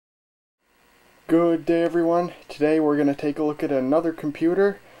Good day everyone. Today we're going to take a look at another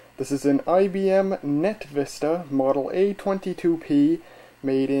computer. This is an IBM NetVista model A22p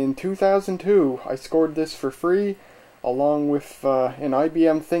made in 2002. I scored this for free along with an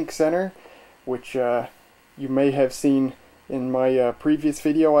IBM ThinkCenter, which you may have seen in my previous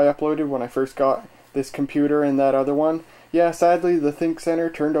video I uploaded when I first got this computer and that other one. Yeah, sadly the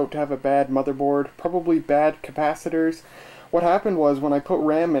ThinkCenter turned out to have a bad motherboard, probably bad capacitors. What happened was when I put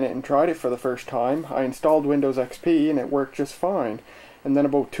RAM in it and tried it for the first time, I installed Windows XP and it worked just fine. And then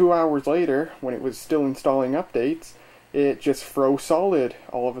about 2 hours later, when it was still installing updates, it just froze solid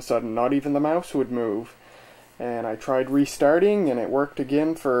all of a sudden. Not even the mouse would move. And I tried restarting and it worked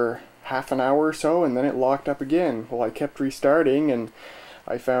again for half an hour or so, and then it locked up again. Well, I kept restarting and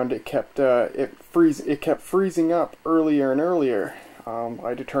I found it kept freezing up earlier and earlier.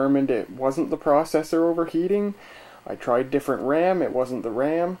 I determined it wasn't the processor overheating. I tried different RAM, it wasn't the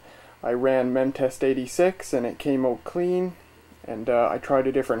RAM. I ran memtest86 and it came out clean. And I tried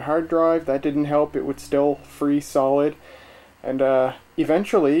a different hard drive, that didn't help, it would still freeze solid. And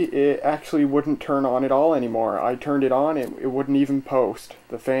eventually it actually wouldn't turn on at all anymore. I turned it on, it wouldn't even post.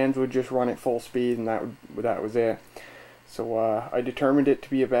 The fans would just run at full speed and that was it. So I determined it to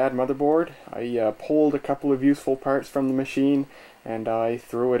be a bad motherboard. I pulled a couple of useful parts from the machine and I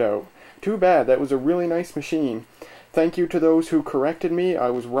threw it out. Too bad, that was a really nice machine. Thank you to those who corrected me. I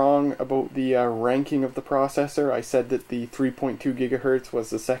was wrong about the ranking of the processor. I said that the 3.2 gigahertz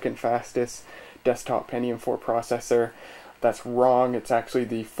was the second fastest desktop Pentium 4 processor. That's wrong. It's actually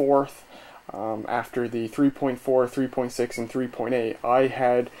the fourth after the 3.4, 3.6, and 3.8. I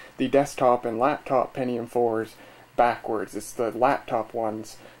had the desktop and laptop Pentium 4s backwards. It's the laptop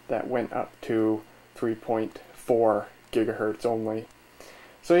ones that went up to 3.4 gigahertz only.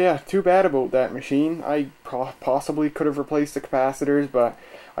 So yeah, too bad about that machine. I possibly could have replaced the capacitors, but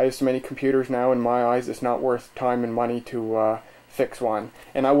I have so many computers now, in my eyes it's not worth time and money to fix one.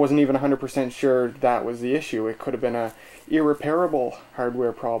 And I wasn't even 100% sure that was the issue. It could have been a irreparable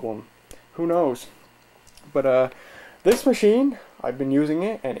hardware problem. Who knows? But this machine, I've been using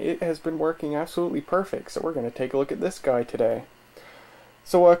it and it has been working absolutely perfect. So we're going to take a look at this guy today.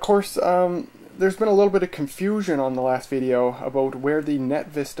 So of course, there's been a little bit of confusion on the last video about where the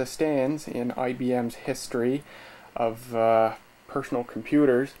NetVista stands in IBM's history of personal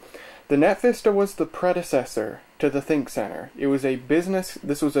computers. The NetVista was the predecessor to the ThinkCenter. It was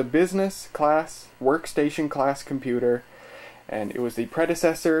this was a business class, workstation class computer, and it was the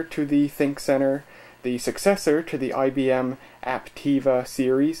predecessor to the ThinkCenter, the successor to the IBM Aptiva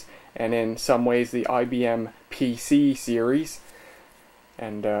series, and in some ways the IBM PC series.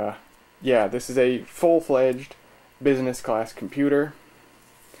 And yeah, this is a full-fledged business class computer.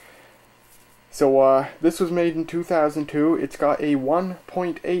 So this was made in 2002. It's got a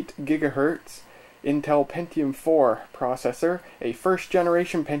 1.8 gigahertz Intel Pentium 4 processor, a first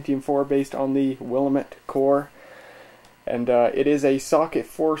generation Pentium 4 based on the Willamette core. And it is a socket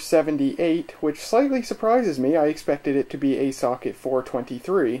 478, which slightly surprises me. I expected it to be a socket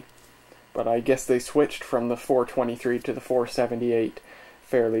 423, but I guess they switched from the 423 to the 478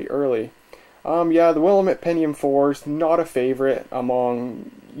 fairly early. Yeah, the Willamette Pentium 4s, not a favorite among,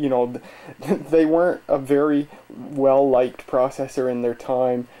 they weren't a very well-liked processor in their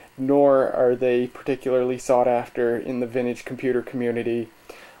time, nor are they particularly sought after in the vintage computer community,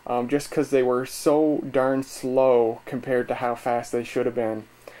 just because they were so darn slow compared to how fast they should have been.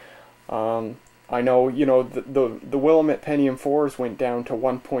 I know, the Willamette Pentium 4s went down to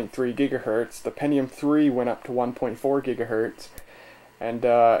 1.3 gigahertz, the Pentium 3 went up to 1.4 gigahertz, and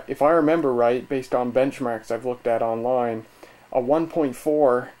if I remember right, based on benchmarks I've looked at online, a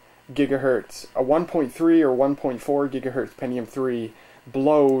 1.4 gigahertz, a 1.3 or 1.4 gigahertz Pentium 3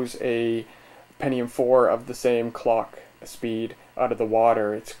 blows a Pentium 4 of the same clock speed out of the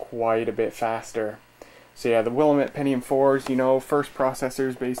water. It's quite a bit faster. So yeah, the Willamette Pentium 4s, first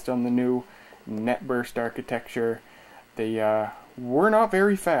processors based on the new NetBurst architecture, they were not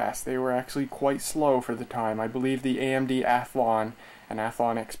very fast. They were actually quite slow for the time. I believe the AMD Athlon and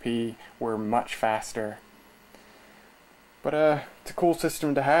Athlon XP were much faster. But it's a cool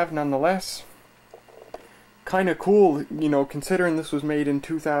system to have nonetheless. Kind of cool, considering this was made in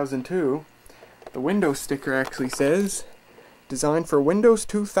 2002. The Windows sticker actually says, designed for Windows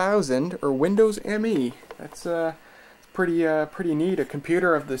 2000 or Windows ME. That's pretty neat. A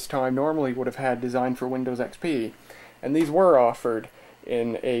computer of this time normally would have had designed for Windows XP. And these were offered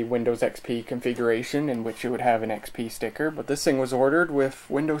in a Windows XP configuration in which it would have an XP sticker, but this thing was ordered with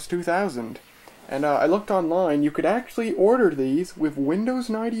Windows 2000. And I looked online, you could actually order these with Windows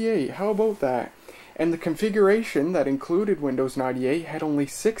 98. How about that? And the configuration that included Windows 98 had only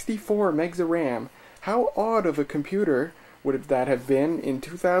 64 megs of RAM. How odd of a computer would that have been in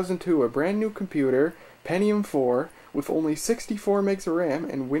 2002, a brand new computer, Pentium 4, with only 64 megs of RAM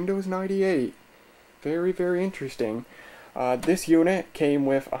and Windows 98. Very, very interesting. This unit came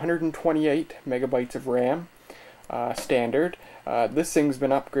with 128 megabytes of RAM, standard. This thing's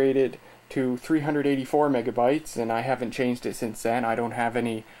been upgraded to 384 megabytes, and I haven't changed it since then. I don't have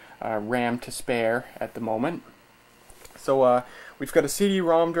any RAM to spare at the moment. So we've got a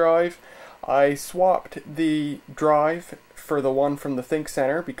CD-ROM drive. I swapped the drive for the one from the Think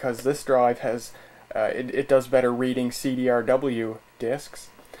Center because this drive has it does better reading CDRW discs.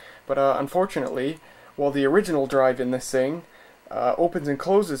 But unfortunately, while the original drive in this thing opens and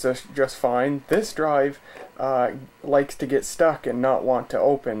closes just fine, this drive likes to get stuck and not want to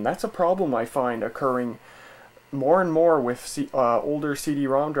open. That's a problem I find occurring more and more with older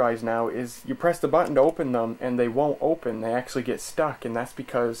CD-ROM drives now, is you press the button to open them and they won't open. They actually get stuck, and that's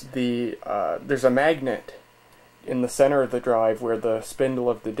because there's a magnet in the center of the drive where the spindle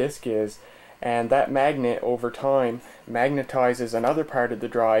of the disk is, and that magnet over time magnetizes another part of the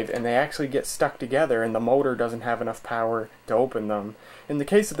drive, and they actually get stuck together and the motor doesn't have enough power to open them. In the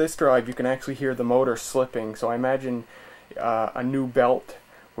case of this drive, you can actually hear the motor slipping, so I imagine a new belt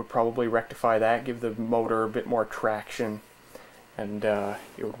would probably rectify that, give the motor a bit more traction, and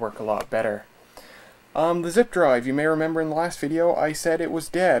it would work a lot better. The zip drive, you may remember in the last video I said it was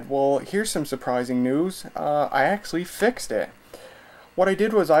dead. Well, here's some surprising news. I actually fixed it. What I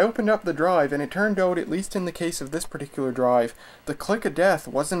did was I opened up the drive, and it turned out, at least in the case of this particular drive, the click of death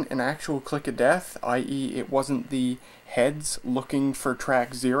wasn't an actual click of death, i.e. it wasn't the heads looking for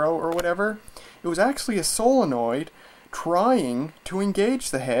track 0 or whatever. It was actually a solenoid trying to engage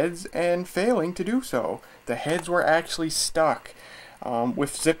the heads and failing to do so. The heads were actually stuck.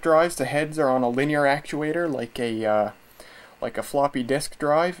 With zip drives, the heads are on a linear actuator like a floppy disk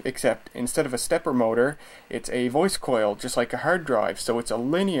drive, except instead of a stepper motor, it's a voice coil, just like a hard drive. So it's a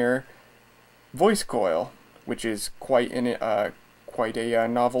linear voice coil, which is quite a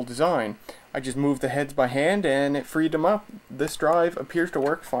novel design. I just moved the heads by hand and it freed them up. This drive appears to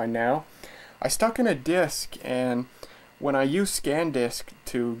work fine now. I stuck in a disk, and when I use ScanDisk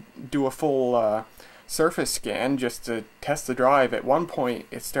to do a full surface scan just to test the drive, at one point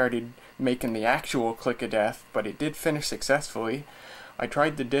it started making the actual click of death, but it did finish successfully. I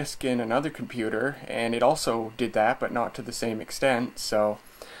tried the disk in another computer and it also did that, but not to the same extent, so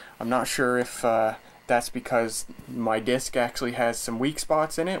I'm not sure if that's because my disk actually has some weak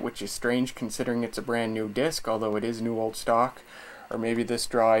spots in it, which is strange considering it's a brand new disk, although it is new old stock, or maybe this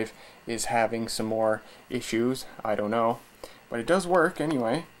drive is having some more issues. I don't know, but it does work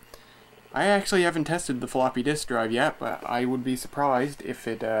anyway. I actually haven't tested the floppy disk drive yet, but I would be surprised if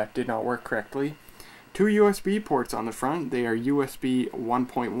it did not work correctly. 2 USB ports on the front. They are USB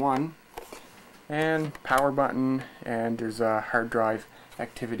 1.1, and power button, and there's a hard drive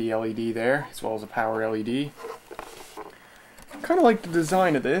activity LED there, as well as a power LED. Kind of like the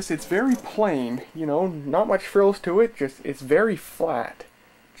design of this. It's very plain, you know, not much frills to it, it's very flat.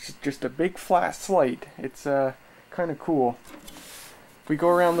 It's just a big flat slate. It's kind of cool. We go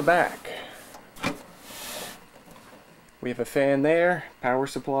around the back. We have a fan there, power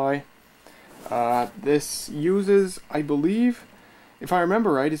supply. This uses, I believe, if I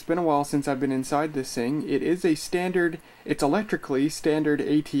remember right, it's been a while since I've been inside this thing. It is a standard, it's electrically standard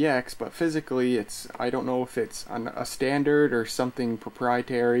ATX, but physically it's, I don't know if it's a standard or something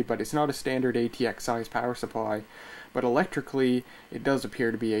proprietary, but it's not a standard ATX size power supply. But electrically, it does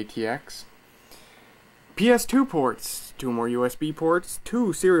appear to be ATX. PS2 ports, 2 more USB ports,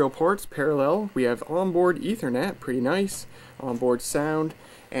 2 serial ports parallel. We have onboard Ethernet, pretty nice, onboard sound,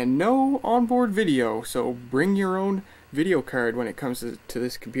 and no onboard video, so bring your own video card when it comes to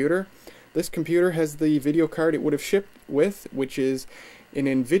this computer. This computer has the video card it would have shipped with, which is an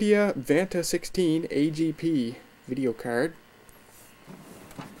NVIDIA Vanta 16 AGP video card.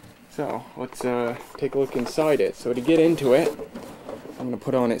 So let's take a look inside it. So to get into it, I'm going to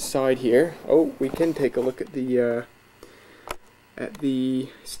put on its side here. Oh, we can take a look at the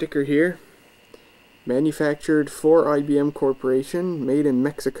sticker here. Manufactured for IBM Corporation, made in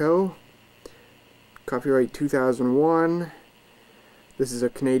Mexico. Copyright 2001. This is a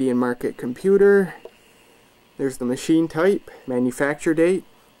Canadian market computer. There's the machine type, manufacture date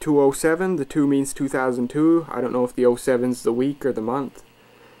 207. The 2 means 2002. I don't know if the 07's the week or the month,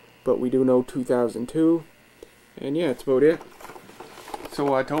 but we do know 2002. And yeah, that's about it.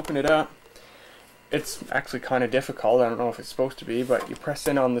 So to open it up, it's actually kind of difficult. I don't know if it's supposed to be, but you press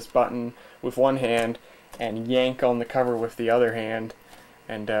in on this button with one hand and yank on the cover with the other hand,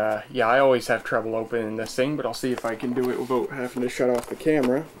 And yeah, I always have trouble opening this thing, but I'll see if I can do it without having to shut off the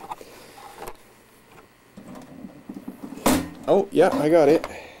camera. Oh, yeah, I got it.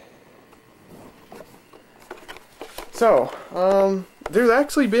 So, there's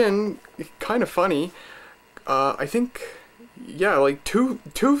actually been, kind of funny, I think, yeah, like two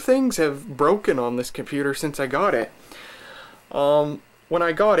things have broken on this computer since I got it. When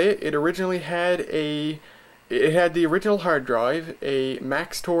I got it, it originally had the original hard drive, a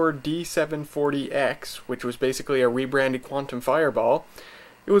Maxtor D740X, which was basically a rebranded Quantum Fireball.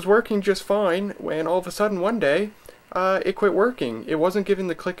 It was working just fine when all of a sudden one day, it quit working. It wasn't giving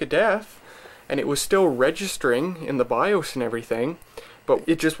the click of death, and it was still registering in the BIOS and everything, but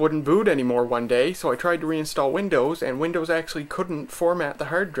it just wouldn't boot anymore one day. So I tried to reinstall Windows, and Windows actually couldn't format the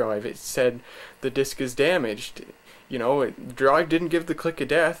hard drive. It said the disk is damaged. You know, the drive didn't give the click of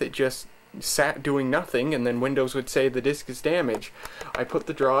death, it just sat doing nothing, and then Windows would say the disk is damaged. I put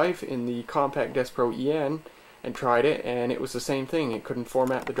the drive in the Compact Desk Pro EN and tried it, and it was the same thing. It couldn't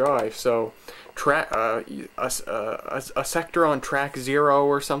format the drive. So a sector on track 0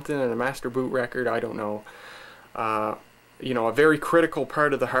 or something and a master boot record, I don't know. You know, a very critical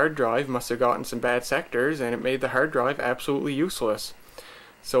part of the hard drive must have gotten some bad sectors, and it made the hard drive absolutely useless.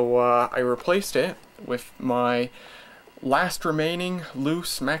 So I replaced it with my last remaining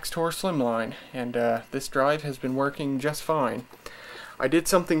loose Maxtor Slimline, and this drive has been working just fine. I did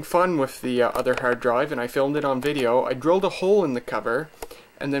something fun with the other hard drive, and I filmed it on video. I drilled a hole in the cover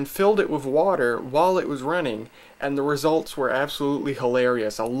and then filled it with water while it was running, and the results were absolutely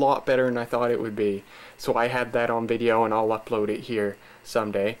hilarious, a lot better than I thought it would be. So I had that on video, and I'll upload it here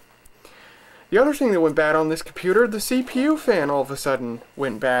someday. The other thing that went bad on this computer, the CPU fan all of a sudden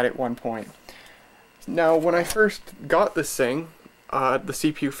went bad at one point. Now, when I first got this thing, the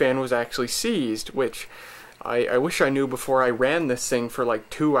CPU fan was actually seized, which I wish I knew before I ran this thing for like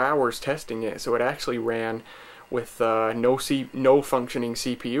 2 hours testing it. So it actually ran with no functioning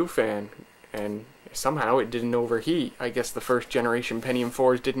CPU fan, and somehow it didn't overheat. I guess the first generation Pentium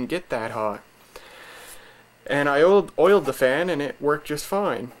 4s didn't get that hot. And I oiled the fan, and it worked just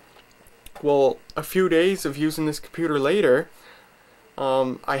fine. Well, a few days of using this computer later,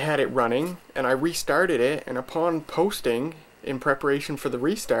 I had it running, and I restarted it, and upon posting in preparation for the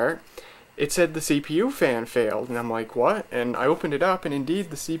restart, it said the CPU fan failed, and I'm like, what? And I opened it up, and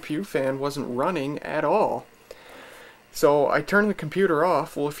indeed the CPU fan wasn't running at all. So I turned the computer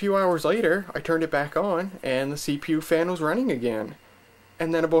off. Well, a few hours later, I turned it back on, and the CPU fan was running again.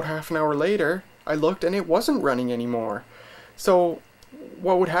 And then about half an hour later, I looked, and it wasn't running anymore. So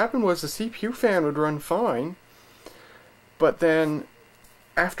what would happen was the CPU fan would run fine, but then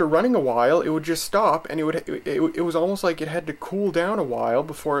after running a while, it would just stop, and it was almost like it had to cool down a while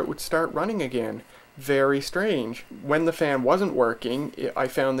before it would start running again. Very strange. When the fan wasn't working, I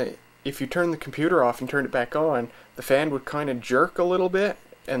found that if you turn the computer off and turn it back on, the fan would kind of jerk a little bit,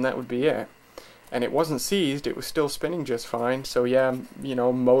 and that would be it. And it wasn't seized, it was still spinning just fine. So yeah, you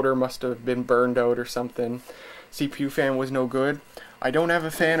know, motor must have been burned out or something. CPU fan was no good. I don't have a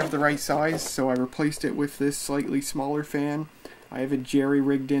fan of the right size, so I replaced it with this slightly smaller fan. I have it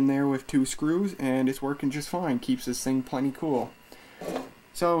jerry-rigged in there with 2 screws, and it's working just fine. Keeps this thing plenty cool.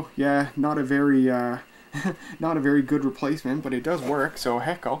 So yeah, not a very not a very good replacement, but it does work, so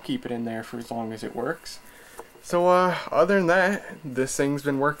heck, I'll keep it in there for as long as it works. So other than that, this thing's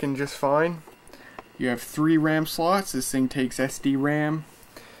been working just fine. You have 3 RAM slots. This thing takes SD RAM.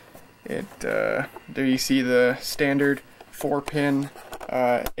 There you see the standard 4-pin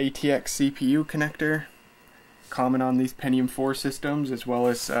ATX CPU connector, common on these Pentium 4 systems, as well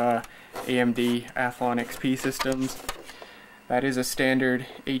as AMD Athlon XP systems. That is a standard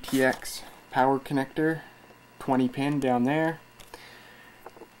ATX power connector, 20-pin down there.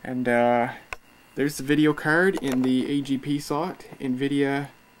 And there's the video card in the AGP slot, NVIDIA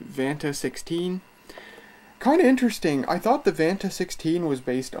Vanta 16. Kind of interesting. I thought the Vanta 16 was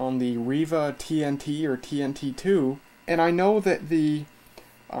based on the Riva TNT or TNT2, and I know that the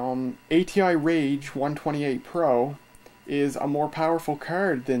ATI Rage 128 Pro is a more powerful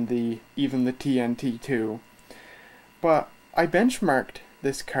card than even the TNT2. But I benchmarked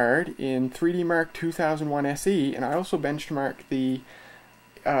this card in 3D Mark 2001 SE, and I also benchmarked the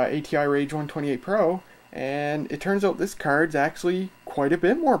ATI Rage 128 Pro, and it turns out this card's actually quite a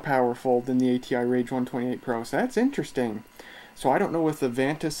bit more powerful than the ATI Rage 128 Pro, so that's interesting. So I don't know if the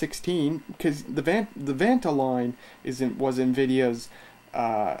Vanta 16, because the Vanta line was NVIDIA's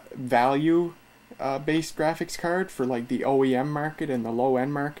value based graphics card for like the OEM market and the low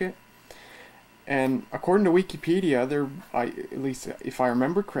end market. And according to Wikipedia, at least if I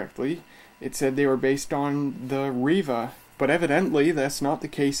remember correctly, it said they were based on the Riva But evidently that's not the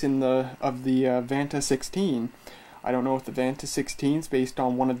case in the Vanta 16. I don't know if the Vanta 16 is based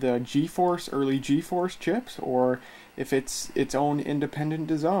on one of the early GeForce chips, or if it's its own independent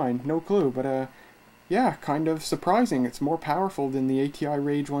design. No clue, but yeah, kind of surprising. It's more powerful than the ATI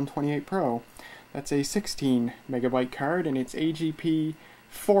Rage 128 Pro. That's a 16 megabyte card, and it's AGP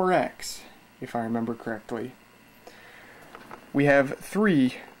 4X, if I remember correctly. We have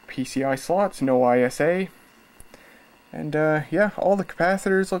 3 PCI slots, no ISA. And yeah, all the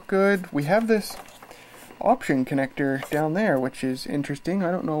capacitors look good. We have this option connector down there, which is interesting.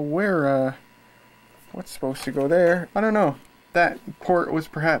 I don't know where, what's supposed to go there. I don't know. That port was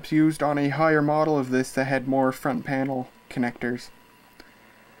perhaps used on a higher model of this that had more front panel connectors.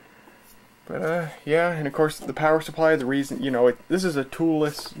 But yeah, and of course the power supply, the reason, you know, this is a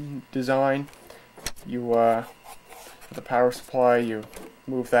toolless design. You, the power supply, you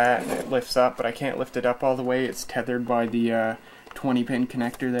move that and it lifts up, but I can't lift it up all the way. It's tethered by the 20-pin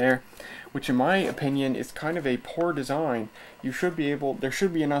connector there, which in my opinion is kind of a poor design. You should be able, there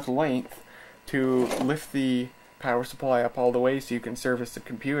should be enough length to lift the power supply up all the way so you can service the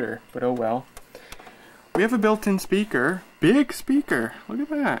computer, but oh well. We have a built-in speaker, big speaker, look at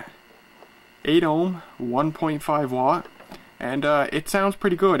that. 8 ohm, 1.5 watt, and it sounds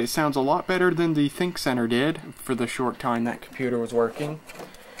pretty good. It sounds a lot better than the ThinkCenter did for the short time that computer was working.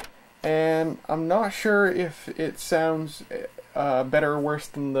 And I'm not sure if it sounds better or worse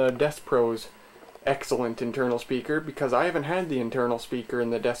than the Desk Pro's excellent internal speaker, because I haven't had the internal speaker in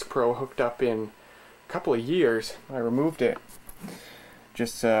the Desk Pro hooked up in a couple of years. I removed it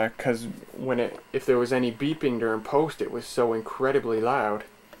just because if there was any beeping during post, it was so incredibly loud.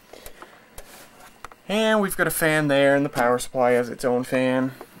 And we've got a fan there, and the power supply has its own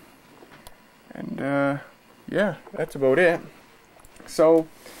fan. And yeah, that's about it. So,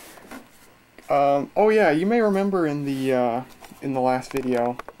 oh yeah, you may remember in the last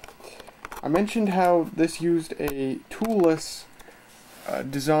video, I mentioned how this used a toolless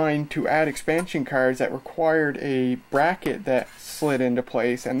design to add expansion cards that required a bracket that slid into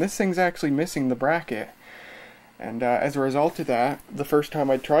place, and this thing's actually missing the bracket. And as a result of that, the first time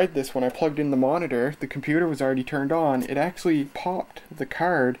I tried this, when I plugged in the monitor, the computer was already turned on. It actually popped the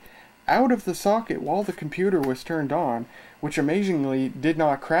card out of the socket while the computer was turned on, which amazingly did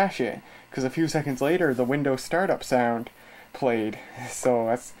not crash it, because a few seconds later the Windows startup sound played. So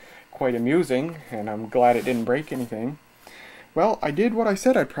that's quite amusing, and I'm glad it didn't break anything. Well, I did what I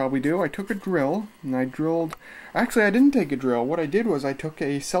said I'd probably do. I took a drill, and I drilled... Actually, I didn't take a drill. What I did was I took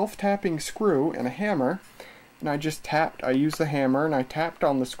a self-tapping screw and a hammer, and I just tapped. I used the hammer and I tapped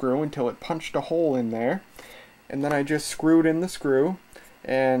on the screw until it punched a hole in there, and then I just screwed in the screw,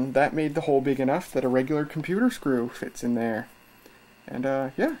 and that made the hole big enough that a regular computer screw fits in there. And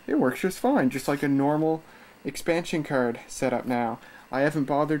yeah, it works just fine, just like a normal expansion card setup now. I haven't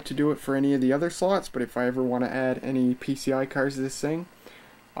bothered to do it for any of the other slots, but if I ever want to add any PCI cards to this thing,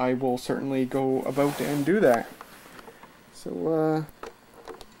 I will certainly go about and do that. So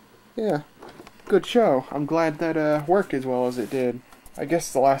yeah, good show. I'm glad that worked as well as it did. I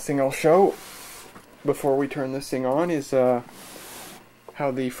guess the last thing I'll show before we turn this thing on is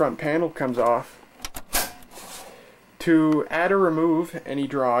how the front panel comes off. To add or remove any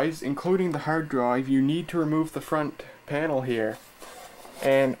drives, including the hard drive, you need to remove the front panel here.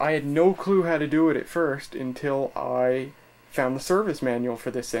 And I had no clue how to do it at first until I found the service manual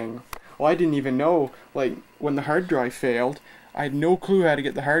for this thing. Well, I didn't even know, like, when the hard drive failed, I had no clue how to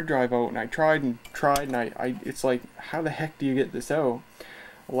get the hard drive out, and I tried and tried, and it's like, how the heck do you get this out?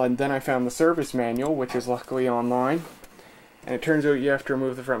 Well, and then I found the service manual, which is luckily online, and it turns out you have to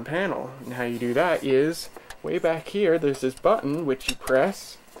remove the front panel. And how you do that is, way back here, there's this button which you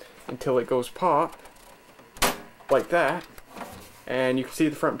press until it goes pop, like that, and you can see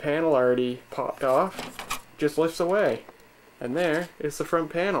the front panel already popped off, just lifts away, and there is the front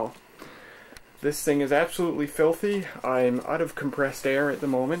panel. This thing is absolutely filthy. I'm out of compressed air at the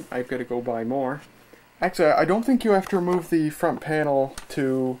moment. I've got to go buy more. Actually, I don't think you have to remove the front panel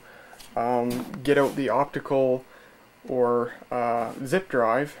to get out the optical or zip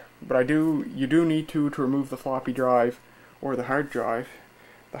drive, but you do need to remove the floppy drive or the hard drive.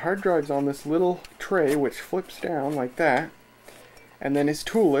 The hard drive's on this little tray which flips down like that, and then it's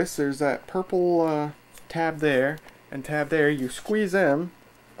toolless. There's that purple tab there and tab there. You squeeze them.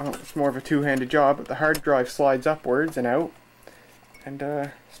 Oh, it's more of a two-handed job, but the hard drive slides upwards and out, and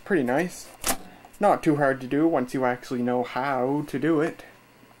it's pretty nice. Not too hard to do once you actually know how to do it.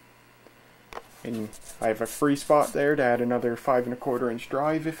 And I have a free spot there to add another 5 1/4 inch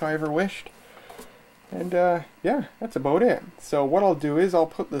drive if I ever wished. And yeah, that's about it. So what I'll do is I'll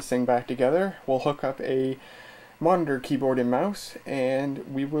put this thing back together. We'll hook up a monitor, keyboard, and mouse, and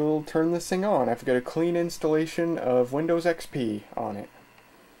we will turn this thing on. I've got a clean installation of Windows XP on it.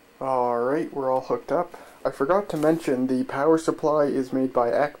 Alright, we're all hooked up. I forgot to mention the power supply is made by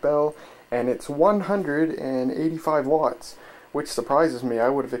Akbel, and it's 185 watts, which surprises me. I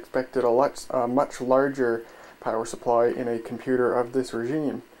would have expected a much larger power supply in a computer of this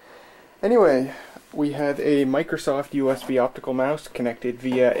regime. Anyway, we have a Microsoft USB optical mouse connected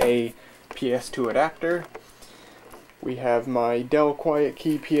via a PS2 adapter. We have my Dell Quiet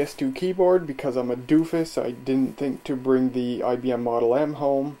Key PS2 keyboard because I'm a doofus. I didn't think to bring the IBM Model M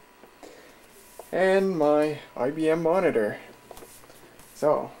home. And my IBM monitor.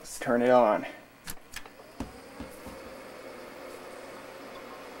 So, let's turn it on.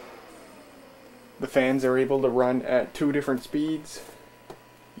 The fans are able to run at 2 different speeds.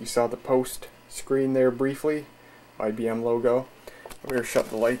 You saw the post screen there briefly. IBM logo. We're going to shut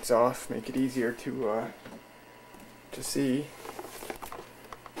the lights off, make it easier to see.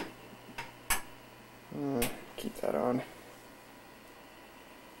 Keep that on.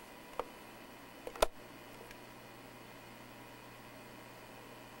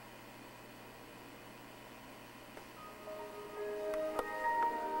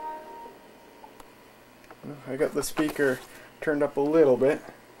 I got the speaker turned up a little bit.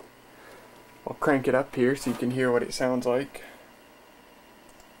 I'll crank it up here so you can hear what it sounds like.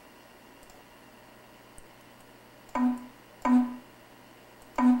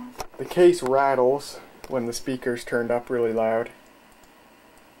 The case rattles when the speaker's turned up really loud.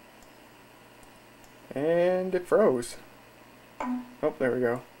 And it froze. Oh, there we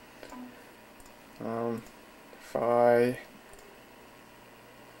go. If I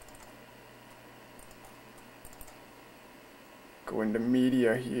go into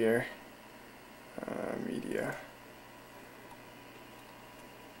media here, media.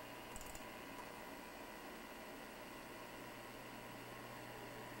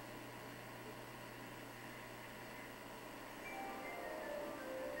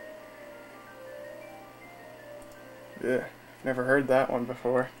 Yeah, never heard that one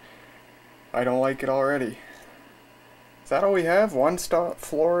before. I don't like it already. Is that all we have? One stop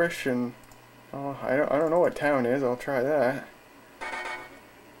flourish and oh, I don't know what town is. I'll try that.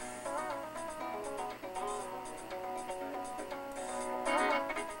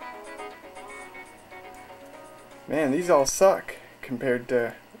 Man, these all suck compared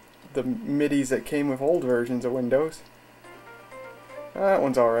to the MIDIs that came with old versions of Windows. That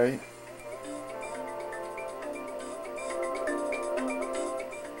one's alright.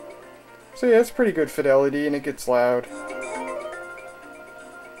 So yeah, it's pretty good fidelity, and it gets loud.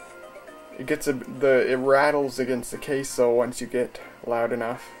 It rattles against the case though once you get loud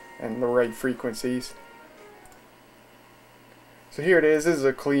enough and the right frequencies. So here it is. This is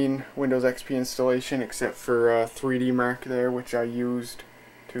a clean Windows XP installation except for 3D Mark there, which I used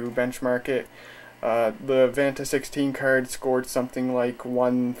to benchmark it. The Vanta 16 card scored something like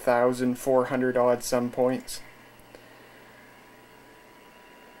 1,400 odd some points.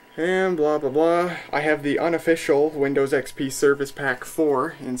 And blah blah blah. I have the unofficial Windows XP Service Pack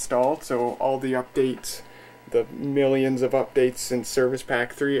 4 installed, so all the updates, the millions of updates since Service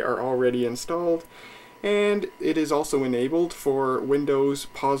Pack 3 are already installed. And it is also enabled for Windows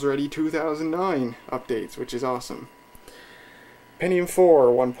Pause Ready 2009 updates, which is awesome. Pentium 4,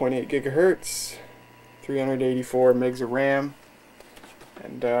 1.8 gigahertz, 384 megs of RAM,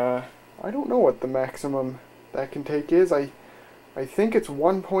 and I don't know what the maximum that can take is. I think it's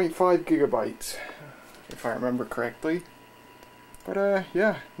 1.5 gigabytes, if I remember correctly. But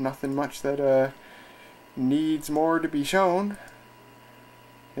yeah, nothing much that needs more to be shown.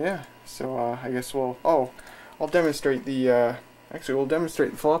 Yeah, so I guess I'll demonstrate the, actually we'll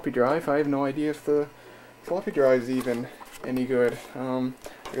demonstrate the floppy drive. I have no idea if the floppy drive is even any good. I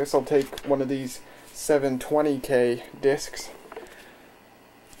guess I'll take one of these 720K discs.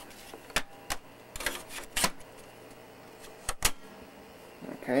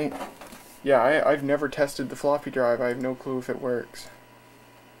 Okay, yeah, I've never tested the floppy drive. I have no clue if it works.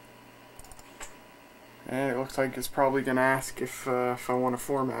 And it looks like it's probably going to ask if I want to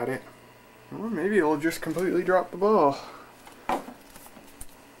format it. Or maybe it'll just completely drop the ball.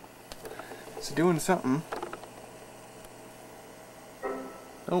 It's doing something.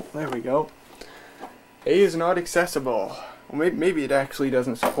 Oh, there we go. A is not accessible. Well, maybe it actually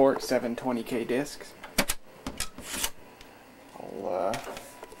doesn't support 720K discs.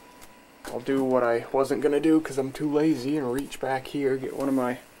 I'll do what I wasn't going to do because I'm too lazy and reach back here, get one of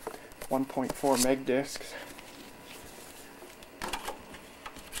my 1.4 meg discs.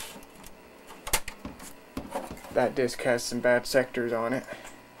 That disc has some bad sectors on it.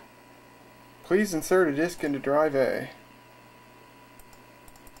 Please insert a disk into drive A.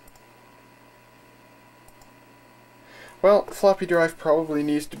 Well, floppy drive probably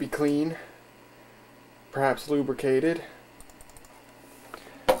needs to be clean, perhaps lubricated.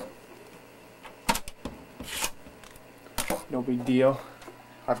 No big deal.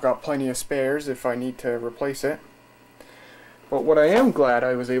 I've got plenty of spares if I need to replace it. But what I am glad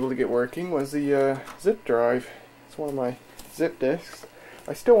I was able to get working was the zip drive. It's one of my zip disks.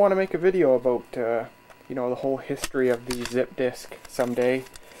 I still want to make a video about, you know, the whole history of the zip disk someday.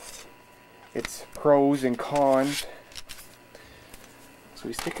 Its pros and cons. So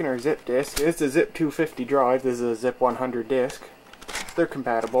we stick in our zip disk. This is a zip 250 drive. This is a zip 100 disk. They're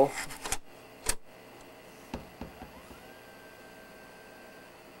compatible.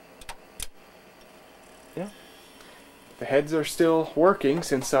 Yeah. The heads are still working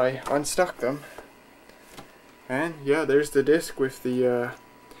since I unstuck them. And yeah, there's the disc with the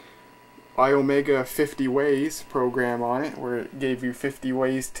iOmega 50 ways program on it, where it gave you 50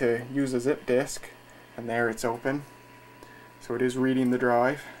 ways to use a zip disk. And there it's open. So it is reading the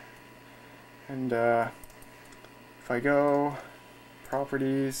drive. And if I go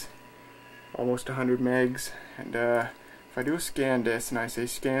properties, almost 100 megs, and if I do a scan disk and I say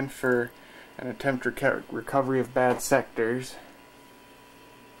scan for an attempt recovery of bad sectors,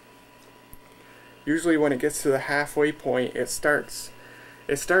 usually when it gets to the halfway point it starts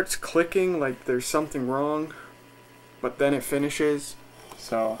clicking like there's something wrong, but then it finishes.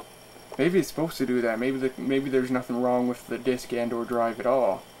 So maybe it's supposed to do that. Maybe there's nothing wrong with the disk and or drive at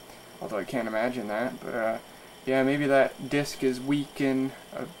all, although I can't imagine that. But yeah, maybe that disk is weak in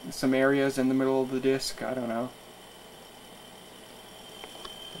some areas in the middle of the disk. I don't know.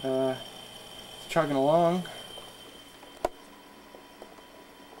 It's chugging along.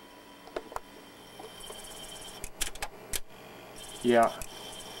 Yeah.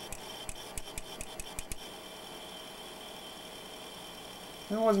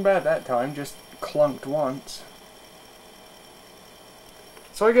 It wasn't bad that time, just clunked once.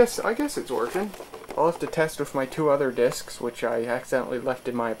 So I guess it's working. I'll have to test with my two other discs, which I accidentally left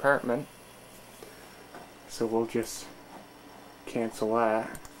in my apartment. So we'll just cancel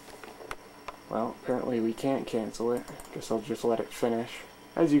that. Well, apparently we can't cancel it. Guess I'll just let it finish.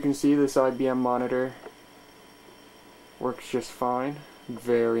 As you can see, this IBM monitor works just fine.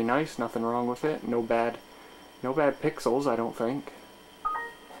 Very nice, nothing wrong with it. No bad pixels, I don't think.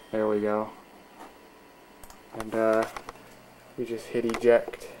 There we go. And we just hit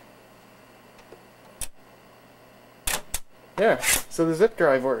eject. Yeah, so the zip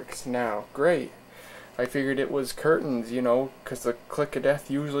drive works now. Great. I figured it was curtains, you know, because the click of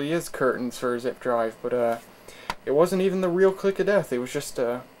death usually is curtains for a zip drive, but it wasn't even the real click of death. It was just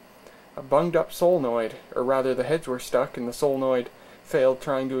a bunged up solenoid, or rather the heads were stuck and the solenoid failed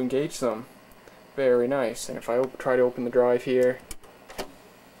trying to engage them. Very nice. And if I try to open the drive here,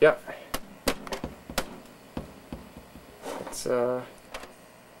 yep, it's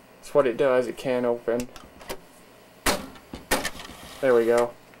what it does. It can open. There we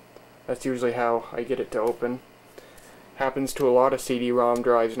go. That's usually how I get it to open. Happens to a lot of CD-ROM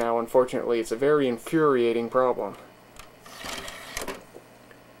drives now, unfortunately. It's a very infuriating problem.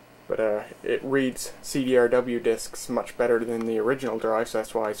 But it reads CDRW discs much better than the original drive, so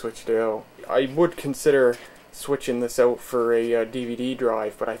that's why I switched it out. I would consider switching this out for a DVD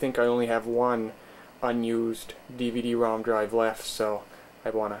drive, but I think I only have one unused DVD-ROM drive left, so I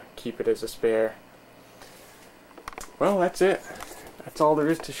want to keep it as a spare. Well, that's it. That's all there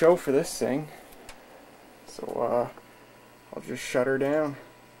is to show for this thing. So I'll just shut her down.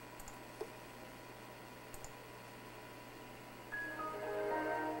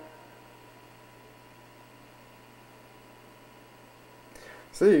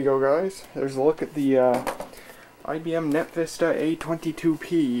 So there you go, guys. There's a look at the IBM NetVista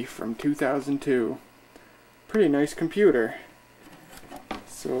A22p from 2002. Pretty nice computer.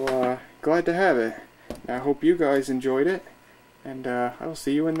 So glad to have it. I hope you guys enjoyed it, and I'll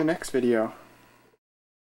see you in the next video.